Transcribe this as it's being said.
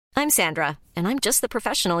I'm Sandra, and I'm just the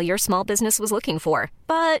professional your small business was looking for.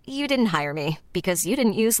 But you didn't hire me because you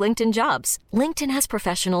didn't use LinkedIn Jobs. LinkedIn has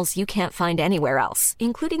professionals you can't find anywhere else,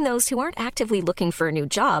 including those who aren't actively looking for a new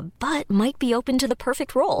job, but might be open to the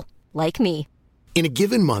perfect role, like me. In a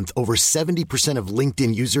given month, over 70% of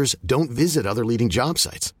LinkedIn users don't visit other leading job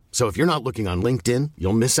sites. So if you're not looking on LinkedIn,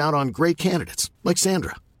 you'll miss out on great candidates like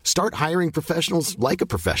Sandra. Start hiring professionals like a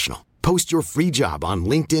professional. Post your free job on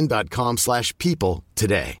linkedin.com/people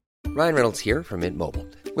today. Ryan Reynolds here from Mint Mobile.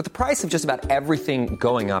 With the price of just about everything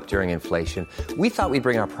going up during inflation, we thought we'd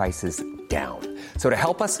bring our prices down. So to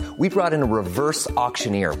help us, we brought in a reverse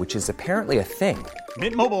auctioneer, which is apparently a thing.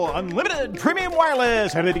 Mint Mobile Unlimited Premium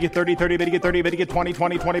Wireless. How to get 30, 30, bit to get 30, bit to get 20,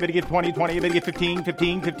 20, 20, bit to get 20, 20, bit to get 15,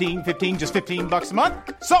 15, 15, 15, just $15 a month?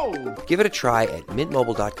 Sold! Give it a try at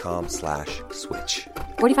mintmobile.com/switch.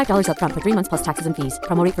 $45 up front for 3 months plus taxes and fees.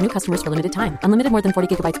 Promo rate for new customers for limited time. Unlimited more than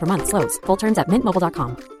 40 gigabytes per month. Slows full terms at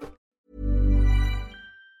mintmobile.com.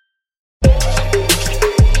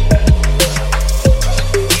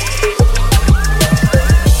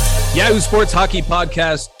 Yahoo Sports Hockey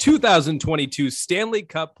Podcast 2022 Stanley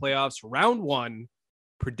Cup Playoffs Round 1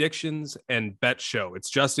 Predictions and Bet Show. It's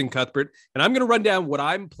Justin Cuthbert, and I'm going to run down what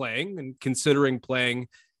I'm playing and considering playing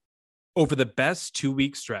over the best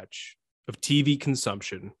 2-week stretch of TV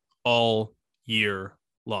consumption all year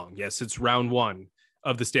long. Yes, it's round 1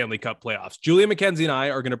 of the Stanley Cup playoffs. Julia McKenzie and I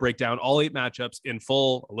are going to break down all 8 matchups in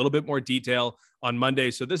full, a little bit more detail on Monday.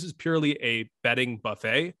 So this is purely a betting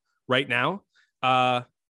buffet right now.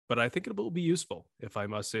 But I think it will be useful, if I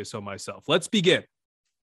must say so myself. Let's begin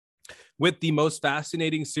with the most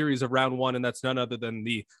fascinating series of round 1, and that's none other than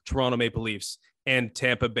the Toronto Maple Leafs and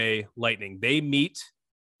Tampa Bay Lightning. They meet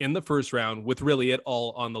in the first round with really it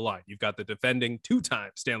all on the line. You've got the defending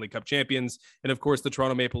 2-time Stanley Cup champions, and of course the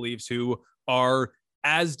Toronto Maple Leafs, who are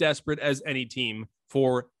as desperate as any team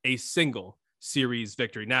for a single series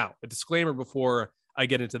victory. Now, a disclaimer before I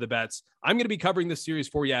get into the bets. I'm going to be covering this series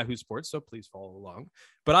for Yahoo Sports, so please follow along.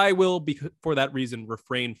 But I will, be, for that reason,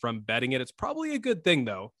 refrain from betting it. It's probably a good thing,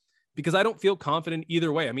 though, because I don't feel confident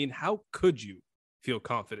either way. I mean, how could you feel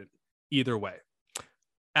confident either way?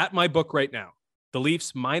 At my book right now, the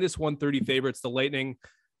Leafs minus 130 favorites. The Lightning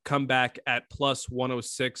come back at plus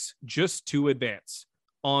 106 just to advance.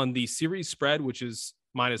 On the series spread, which is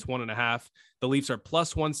minus 1.5, the Leafs are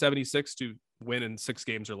plus 176 to win in 6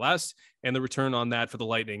 games or less, and the return on that for the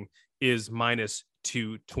Lightning is minus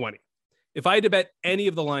 220. If I had to bet any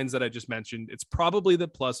of the lines that I just mentioned, it's probably the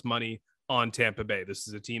plus money on Tampa Bay. This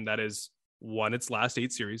is a team that has won its last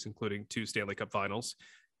 8 series, including 2 Stanley Cup finals,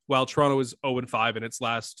 while Toronto is 0-5 in its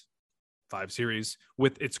last 5 series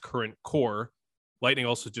with its current core. Lightning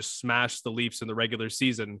also just smashed the Leafs in the regular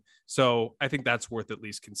season, so I think that's worth at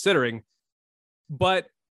least considering. But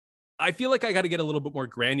I feel like I got to get a little bit more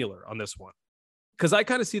granular on this one, because I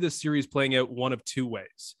kind of see this series playing out one of 2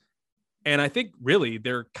 ways. And I think really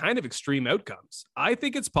they're kind of extreme outcomes. I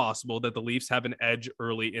think it's possible that the Leafs have an edge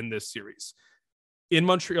early in this series. In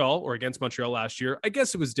Montreal, or against Montreal last year, I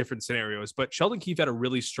guess it was different scenarios, but Sheldon Keefe had a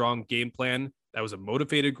really strong game plan. That was a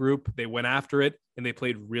motivated group. They went after it, and they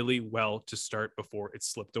played really well to start before it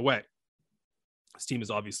slipped away. This team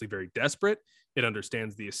is obviously very desperate. It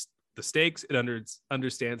understands the stakes. It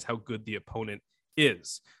understands how good the opponent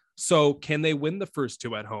is. So can they win the first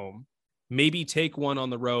 2 at home, maybe take 1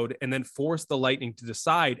 on the road, and then force the Lightning to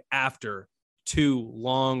decide after 2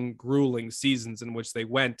 long, grueling seasons in which they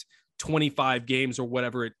went 25 games or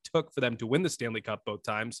whatever it took for them to win the Stanley Cup both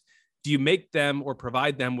times? Do you make them or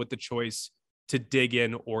provide them with the choice to dig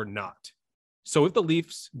in or not? So if the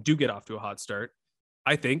Leafs do get off to a hot start,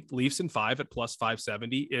 I think Leafs in 5 at plus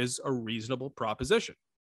 570 is a reasonable proposition.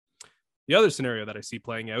 The other scenario that I see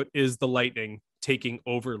playing out is the Lightning taking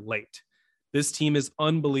over late. This team is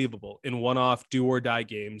unbelievable in one-off do-or-die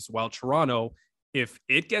games, while Toronto, if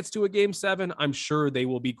it gets to a game 7, I'm sure they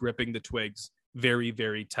will be gripping the twigs very,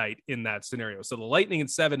 very tight in that scenario. So the Lightning in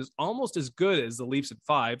 7 is almost as good as the Leafs at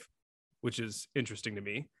 5, which is interesting to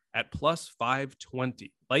me, at plus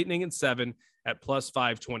 520. Lightning in 7 at plus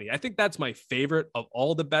 520. I think that's my favorite of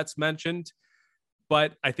all the bets mentioned,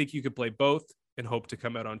 but I think you could play both and hope to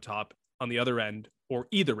come out on top on the other end or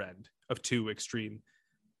either end of 2 extreme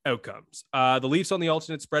outcomes. The Leafs on the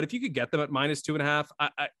alternate spread, if you could get them at minus 2.5,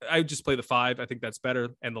 I would just play the 5. I think that's better.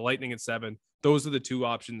 And the Lightning at 7. Those are the 2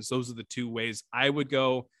 options. Those are the 2 ways I would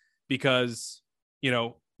go, because, you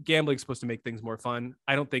know, gambling is supposed to make things more fun.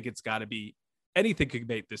 I don't think it's got to be anything could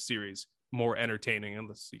make this series more entertaining,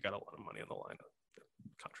 unless you got a lot of money on the line.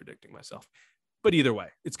 I'm contradicting myself. But either way,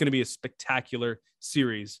 it's going to be a spectacular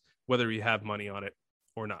series, whether you have money on it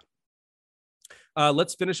or not.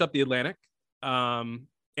 Let's finish up the Atlantic.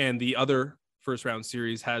 And the other first round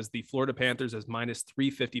series has the Florida Panthers as minus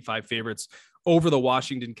 355 favorites over the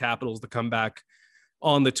Washington Capitals, the comeback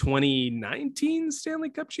on the 2019 Stanley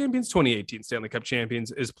Cup champions. 2018 Stanley Cup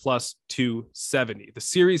champions is plus 270. The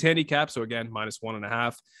series handicap, so again, minus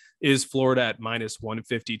 1.5, is Florida at minus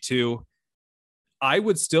 152. I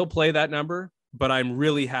would still play that number, but I'm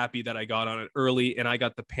really happy that I got on it early and I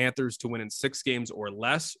got the Panthers to win in 6 games or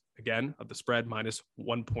less, again, of the spread, minus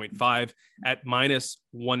 1.5 at minus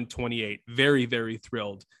 128. Very, very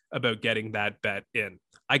thrilled about getting that bet in.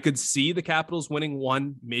 I could see the Capitals winning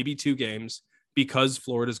 1, maybe 2 games because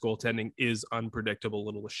Florida's goaltending is unpredictable, a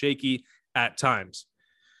little shaky at times.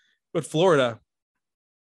 But Florida,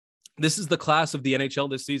 this is the class of the NHL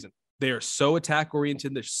this season. They are so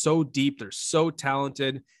attack-oriented. They're so deep. They're so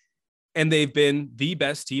talented. And they've been the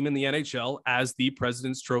best team in the NHL as the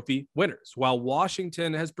President's Trophy winners. While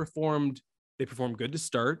Washington has performed good to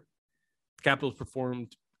start. The Capitals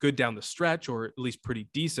performed good down the stretch, or at least pretty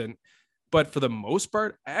decent. But for the most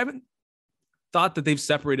part, I haven't thought that they've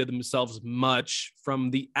separated themselves much from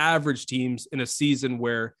the average teams in a season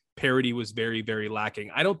where parity was very, very lacking.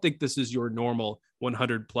 I don't think this is your normal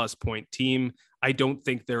 100-plus point team. I don't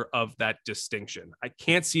think they're of that distinction. I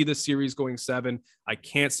can't see the series going 7. I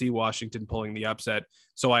can't see Washington pulling the upset.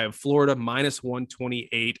 So I have Florida minus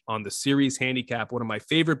 128 on the series handicap, one of my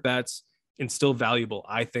favorite bets, and still valuable,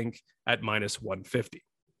 I think, at minus 150.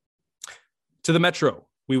 To the Metro,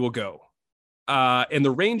 we will go. And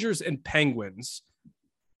the Rangers and Penguins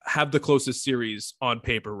have the closest series on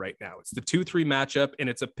paper right now. It's the 2-3 matchup, and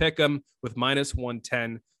it's a pick'em with minus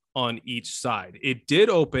 110 on each side. It did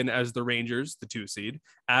open as the Rangers, the 2 seed,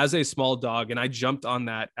 as a small dog, and I jumped on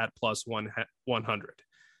that at plus 100.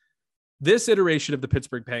 This iteration of the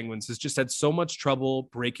Pittsburgh Penguins has just had so much trouble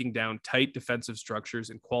breaking down tight defensive structures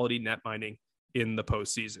and quality net minding in the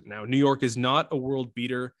postseason. Now, New York is not a world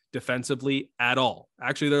beater defensively at all.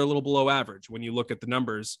 Actually, they're a little below average when you look at the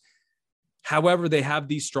numbers. However, they have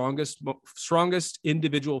the strongest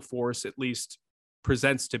individual force, at least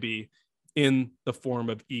presents to be, in the form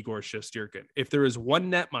of Igor Shesterkin. If there is one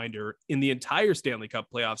netminder in the entire Stanley Cup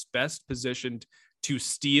playoffs best positioned to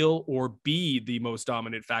steal or be the most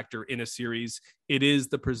dominant factor in a series, it is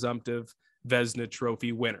the presumptive Vezina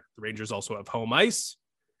Trophy winner. The Rangers also have home ice.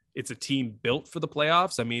 It's a team built for the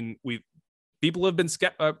playoffs. I mean, people have been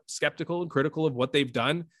skeptical and critical of what they've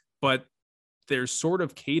done, but they're sort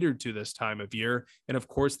of catered to this time of year. And of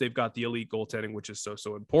course, they've got the elite goaltending, which is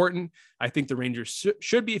so important. I think the Rangers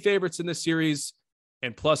should be favorites in this series,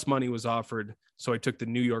 and plus money was offered. So I took the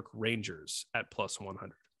New York Rangers at plus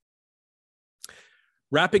 100.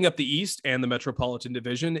 Wrapping up the East and the Metropolitan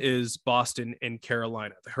Division is Boston and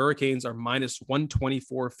Carolina. The Hurricanes are minus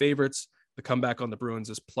 124 favorites. The comeback on the Bruins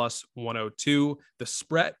is plus 102. The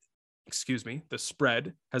spread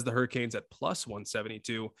has the Hurricanes at plus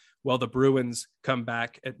 172, while the Bruins come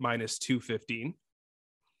back at minus 215.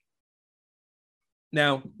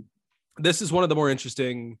 Now, this is one of the more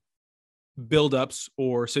interesting buildups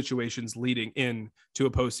or situations leading in to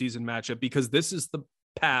a postseason matchup, because this is the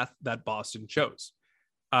path that Boston chose.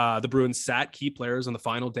 The Bruins sat key players on the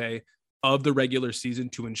final day of the regular season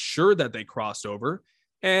to ensure that they crossed over,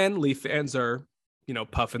 and Leaf fans are,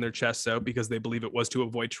 puffing their chests out because they believe it was to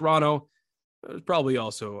avoid Toronto. It was probably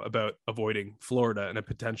also about avoiding Florida in a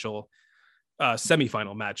potential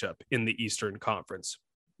semifinal matchup in the Eastern Conference.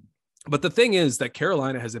 But the thing is that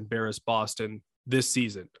Carolina has embarrassed Boston this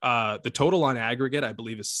season. The total on aggregate, I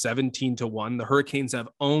believe, is 17-1. The Hurricanes have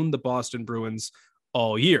owned the Boston Bruins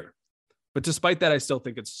all year. But despite that, I still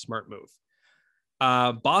think it's a smart move.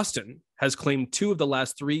 Boston has claimed 2 of the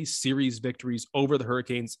last 3 series victories over the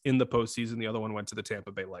Hurricanes in the postseason. The other one went to the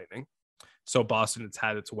Tampa Bay Lightning. So Boston has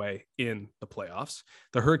had its way in the playoffs.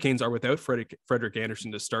 The Hurricanes are without Frederik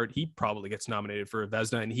Andersen to start. He probably gets nominated for a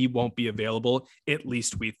Vezina, and he won't be available, at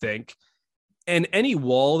least we think. And any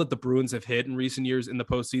wall that the Bruins have hit in recent years in the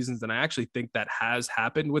postseasons, and I actually think that has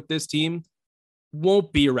happened with this team,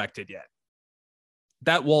 won't be erected yet.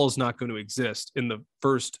 That wall is not going to exist in the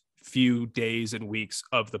first few days and weeks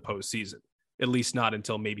of the postseason, at least not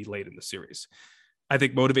until maybe late in the series. I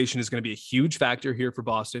think motivation is going to be a huge factor here for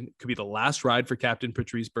Boston. It could be the last ride for Captain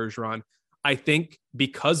Patrice Bergeron. I think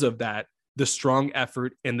because of that, the strong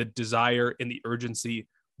effort and the desire and the urgency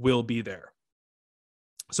will be there.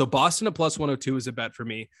 So Boston at plus 102 is a bet for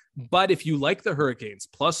me. But if you like the Hurricanes,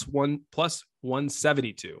 plus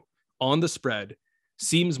 172 on the spread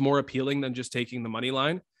seems more appealing than just taking the money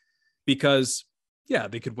line, because yeah,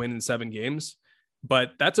 they could win in 7 games,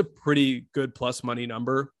 but that's a pretty good plus money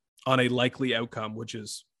number on a likely outcome, which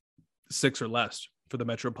is 6 or less for the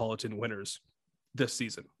Metropolitan winners this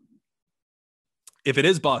season. If it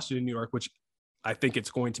is Boston and New York, which I think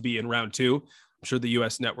it's going to be in round 2, I'm sure the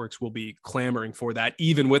US networks will be clamoring for that,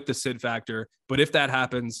 even with the Sid factor. But if that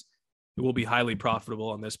happens, it will be highly profitable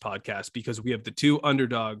on this podcast because we have the 2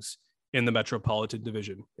 underdogs in the Metropolitan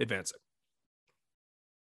Division advancing.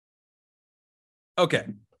 Okay,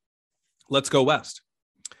 let's go West.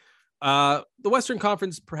 The Western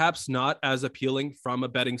Conference, perhaps not as appealing from a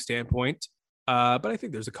betting standpoint, but I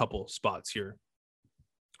think there's a couple spots here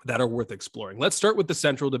that are worth exploring. Let's start with the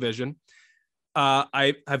Central Division.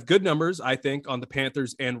 I have good numbers, I think, on the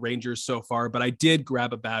Panthers and Rangers so far, but I did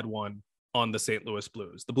grab a bad one on the St. Louis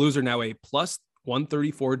Blues. The Blues are now a plus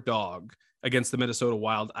 134 dog against the Minnesota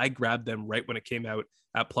Wild. I grabbed them right when it came out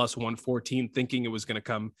at plus 114, thinking it was going to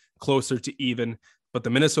come closer to even, but the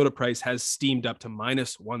Minnesota price has steamed up to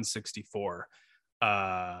minus 164.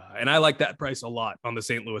 And I like that price a lot on the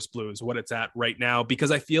St. Louis Blues, what it's at right now,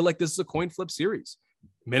 because I feel like this is a coin flip series.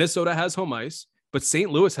 Minnesota has home ice, but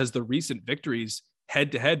St. Louis has the recent victories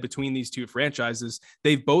head to head between these two franchises.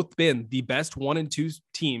 They've both been the best 1 and 2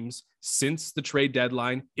 teams since the trade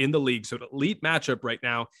deadline in the league. So an elite matchup right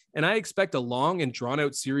now. And I expect a long and drawn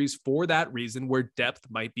out series for that reason, where depth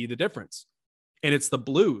might be the difference. And it's the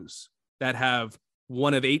Blues that have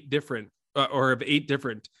one of 8 different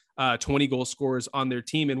 20 goal scorers on their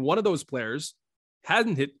team. And one of those players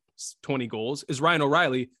hadn't hit 20 goals is Ryan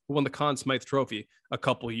O'Reilly, who won the Conn Smythe Trophy a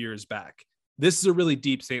couple years back. This is a really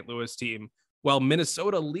deep St. Louis team. While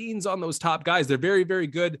Minnesota leans on those top guys, they're very, very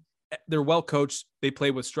good. They're well coached. They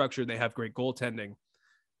play with structure. They have great goaltending.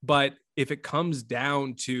 But if it comes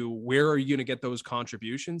down to where are you going to get those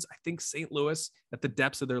contributions, I think St. Louis at the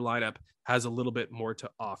depths of their lineup has a little bit more to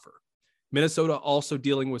offer. Minnesota also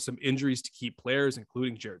dealing with some injuries to key players,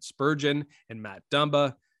 including Jared Spurgeon and Matt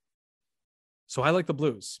Dumba. So I like the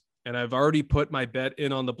Blues, and I've already put my bet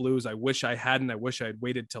in on the Blues. I wish I hadn't. I wish I had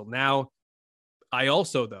waited till now. I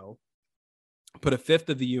also, though, put a fifth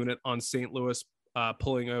of the unit on St. Louis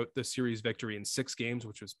pulling out the series victory in 6 games,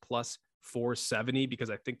 which was plus 470, because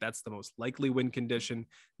I think that's the most likely win condition.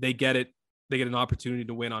 They get it. They get an opportunity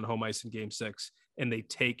to win on home ice in game 6, and they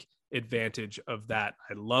take advantage of that.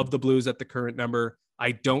 I love the Blues at the current number.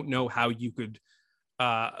 I don't know how you could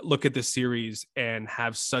look at this series and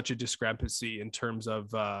have such a discrepancy in terms of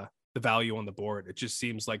the value on the board. It just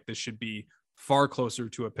seems like this should be far closer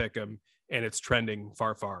to a pick 'em, and it's trending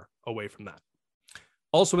far, far away from that.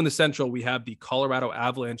 Also in the Central, we have the Colorado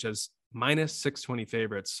Avalanche as minus 620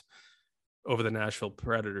 favorites over the Nashville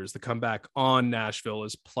Predators. The comeback on Nashville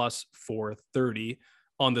is plus 430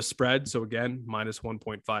 on the spread. So again, minus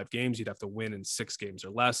 1.5 games. You'd have to win in 6 games or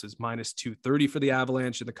less is minus 230 for the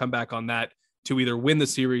Avalanche. And the comeback on that to either win the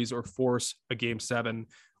series or force a game 7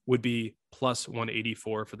 would be plus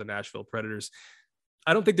 184 for the Nashville Predators.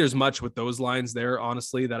 I don't think there's much with those lines there,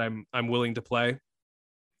 honestly, that I'm willing to play.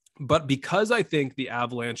 But because I think the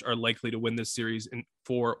Avalanche are likely to win this series in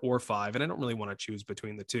 4 or 5, and I don't really want to choose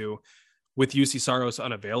between the two, with UC Saros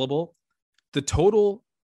unavailable, the total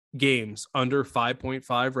games under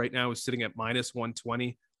 5.5 right now is sitting at minus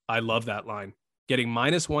 120. I love that line. Getting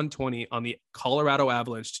minus 120 on the Colorado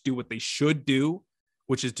Avalanche to do what they should do,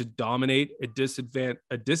 which is to dominate a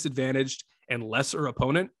disadvantaged and lesser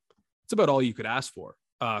opponent. It's about all you could ask for.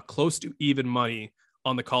 Close to even money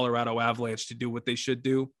on the Colorado Avalanche to do what they should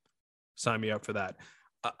do. Sign me up for that.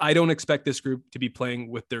 I don't expect this group to be playing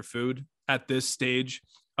with their food at this stage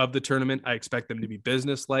of the tournament. I expect them to be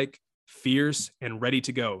businesslike, fierce, and ready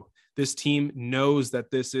to go. This team knows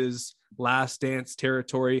that this is last dance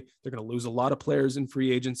territory. They're going to lose a lot of players in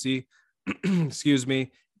free agency, excuse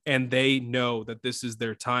me, and they know that this is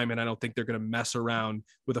their time, and I don't think they're going to mess around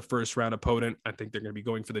with a first-round opponent. I think they're going to be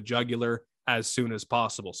going for the jugular as soon as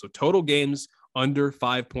possible. So total games under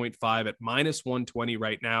 5.5 at minus 120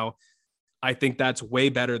 right now. I think that's way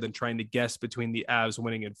better than trying to guess between the Avs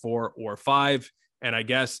winning in 4 or 5. And I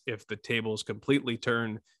guess if the tables completely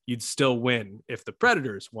turn, you'd still win if the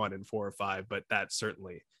Predators won in 4 or 5, but that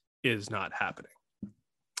certainly is not happening.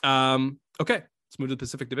 Okay, let's move to the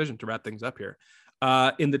Pacific Division to wrap things up here.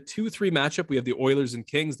 In the 2-3 matchup, we have the Oilers and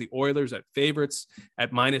Kings. The Oilers at favorites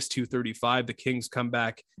at minus 235. The Kings come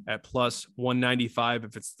back at plus 195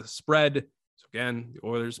 if it's the spread. So again, the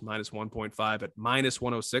Oilers minus 1.5 at minus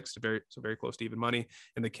 106, so very close to even money,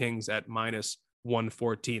 and the Kings at minus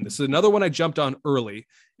 114. This is another one I jumped on early,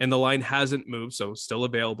 and the line hasn't moved, so still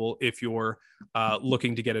available if you're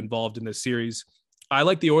looking to get involved in this series. I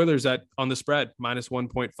like the Oilers on the spread, minus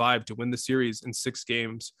 1.5 to win the series in 6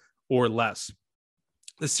 games or less.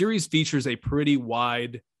 The series features a pretty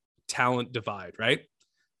wide talent divide, right?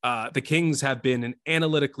 The Kings have been an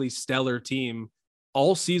analytically stellar team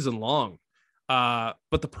all season long.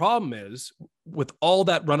 But the problem is, with all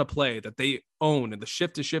that run of play that they own and the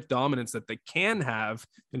shift-to-shift dominance that they can have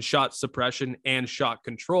in shot suppression and shot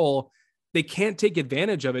control, they can't take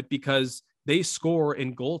advantage of it because they score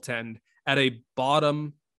and goaltend at a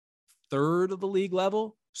bottom third of the league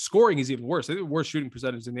level. Scoring is even worse. They're the worst shooting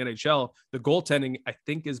percentage in the NHL. The goaltending, I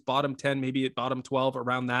think, is bottom 10, maybe at bottom 12,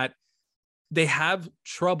 around that. They have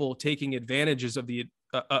trouble taking advantages of the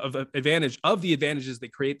advantages they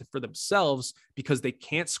create for themselves because they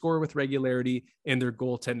can't score with regularity and their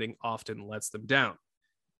goaltending often lets them down.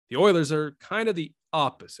 The Oilers are kind of the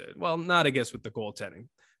opposite. Well, not, I guess, with the goaltending.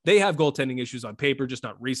 They have goaltending issues on paper, just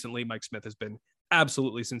not recently. Mike Smith has been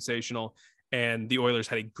absolutely sensational, and the Oilers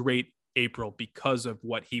had a great April because of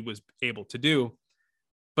what he was able to do.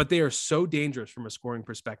 But they are so dangerous from a scoring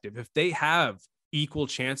perspective. If they have equal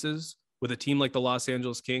chances with a team like the Los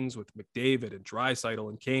Angeles Kings with McDavid and Draisaitl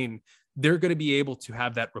and Kane, they're going to be able to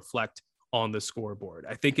have that reflect on the scoreboard.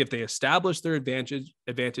 I think if they establish their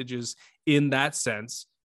advantages in that sense,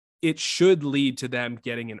 it should lead to them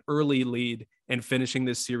getting an early lead and finishing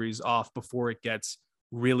this series off before it gets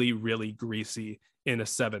really, really greasy in a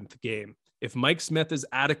seventh game. If Mike Smith is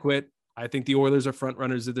adequate, I think the Oilers are front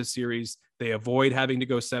runners of this series. They avoid having to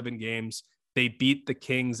go 7 games. They beat the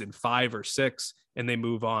Kings in 5 or 6, and they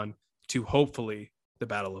move on to hopefully the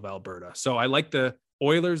Battle of Alberta. So I like the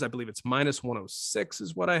Oilers. I believe it's minus 106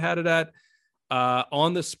 is what I had it at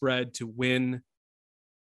on the spread to win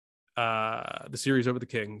the series over the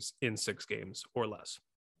Kings in 6 games or less.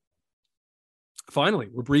 Finally,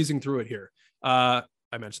 we're breezing through it here. I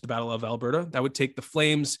mentioned the Battle of Alberta. That would take the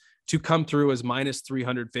Flames to come through as minus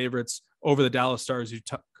 300 favorites over the Dallas Stars,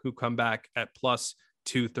 who come back at plus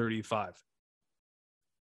 235.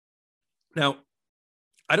 Now,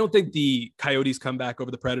 I don't think the Coyotes' comeback over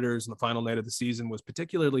the Predators in the final night of the season was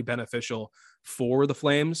particularly beneficial for the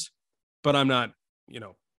Flames, but I'm not,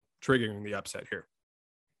 triggering the upset here.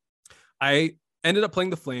 I ended up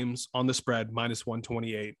playing the Flames on the spread minus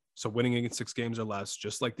 128, so winning in 6 games or less,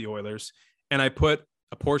 just like the Oilers. And I put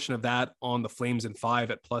a portion of that on the Flames in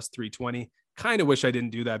 5 at plus 320. Kind of wish I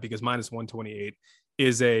didn't do that because minus 128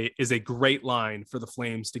 is a great line for the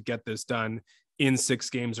Flames to get this done in 6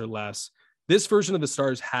 games or less. This version of the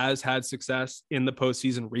Stars has had success in the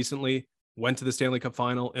postseason recently, went to the Stanley Cup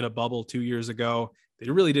final in a bubble 2 years ago.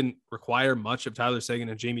 They really didn't require much of Tyler Seguin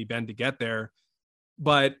and Jamie Benn to get there.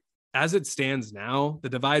 But as it stands now, the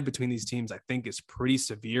divide between these teams, I think, is pretty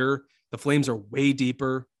severe. The Flames are way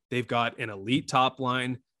deeper. They've got an elite top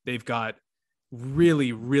line. They've got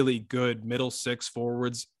really, really good middle 6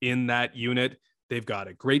 forwards in that unit. They've got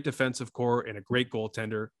a great defensive core and a great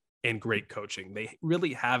goaltender and great coaching. They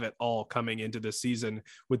really have it all coming into this season,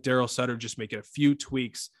 with Daryl Sutter just making a few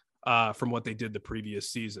tweaks from what they did the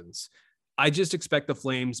previous seasons. I just expect the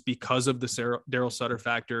Flames, because of the Daryl Sutter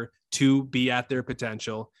factor, to be at their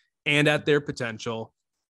potential. And at their potential,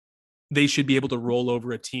 they should be able to roll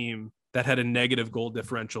over a team that had a negative goal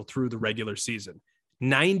differential through the regular season.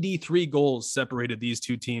 93 goals separated these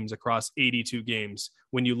two teams across 82 games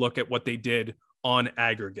when you look at what they did on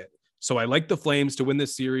aggregate. So I like the Flames to win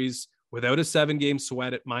this series without a 7-game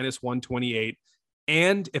sweat at minus 128.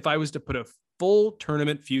 And if I was to put a full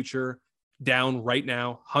tournament future down right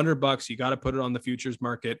now, $100, you got to put it on the futures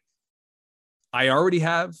market. I already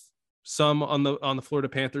have some on the Florida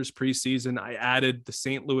Panthers preseason. I added the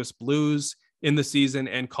St. Louis Blues in the season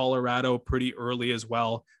and Colorado pretty early as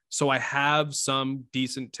well. So I have some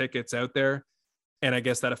decent tickets out there, and I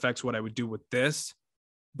guess that affects what I would do with this.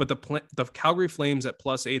 But the Calgary Flames at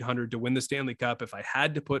plus 800 to win the Stanley Cup, if I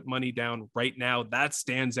had to put money down right now, that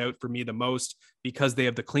stands out for me the most because they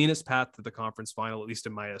have the cleanest path to the conference final, at least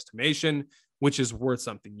in my estimation, which is worth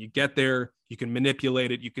something. You get there, you can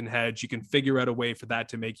manipulate it, you can hedge, you can figure out a way for that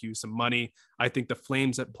to make you some money. I think the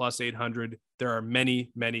Flames at plus 800, there are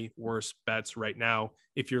many, many worse bets right now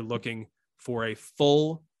if you're looking for a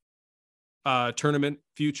full tournament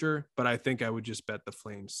future, but I think I would just bet the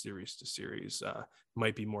Flames series to series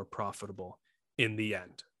might be more profitable in the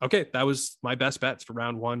end. Okay, that was my best bets for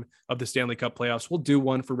round 1 of the Stanley Cup playoffs. We'll do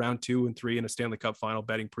one for round 2 and 3 in a Stanley Cup final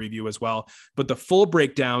betting preview as well. But the full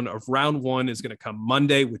breakdown of round 1 is going to come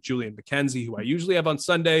Monday with Julian McKenzie, who I usually have on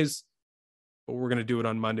Sundays, but we're going to do it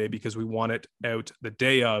on Monday because we want it out the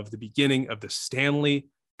day of the beginning of the Stanley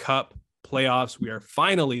Cup playoffs. We are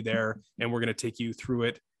finally there, and we're going to take you through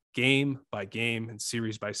it game by game and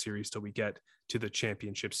series by series till we get to the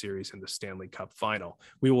championship series and the Stanley Cup final.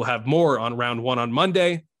 We will have more on round 1 on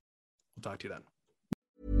Monday. We'll talk to you then.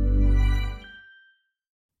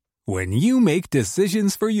 When you make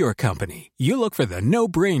decisions for your company, you look for the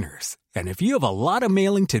no-brainers. And if you have a lot of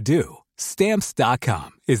mailing to do,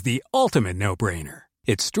 Stamps.com is the ultimate no-brainer.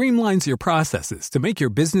 It streamlines your processes to make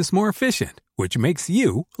your business more efficient, which makes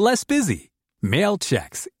you less busy. Mail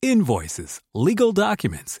checks, invoices, legal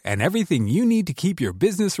documents, and everything you need to keep your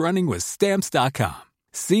business running with Stamps.com.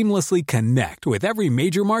 Seamlessly connect with every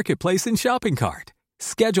major marketplace and shopping cart.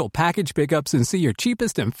 Schedule package pickups and see your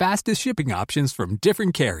cheapest and fastest shipping options from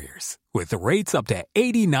different carriers, with rates up to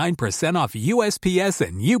 89% off USPS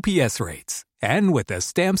and UPS rates. And with the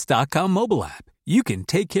Stamps.com mobile app, you can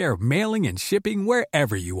take care of mailing and shipping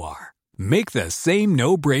wherever you are. Make the same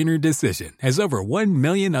no-brainer decision as over 1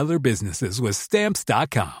 million other businesses with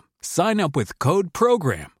Stamps.com. Sign up with code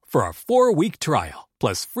PROGRAM for a 4-week trial,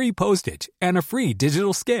 plus free postage and a free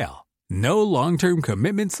digital scale. No long-term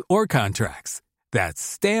commitments or contracts. That's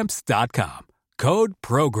Stamps.com. Code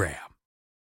PROGRAM.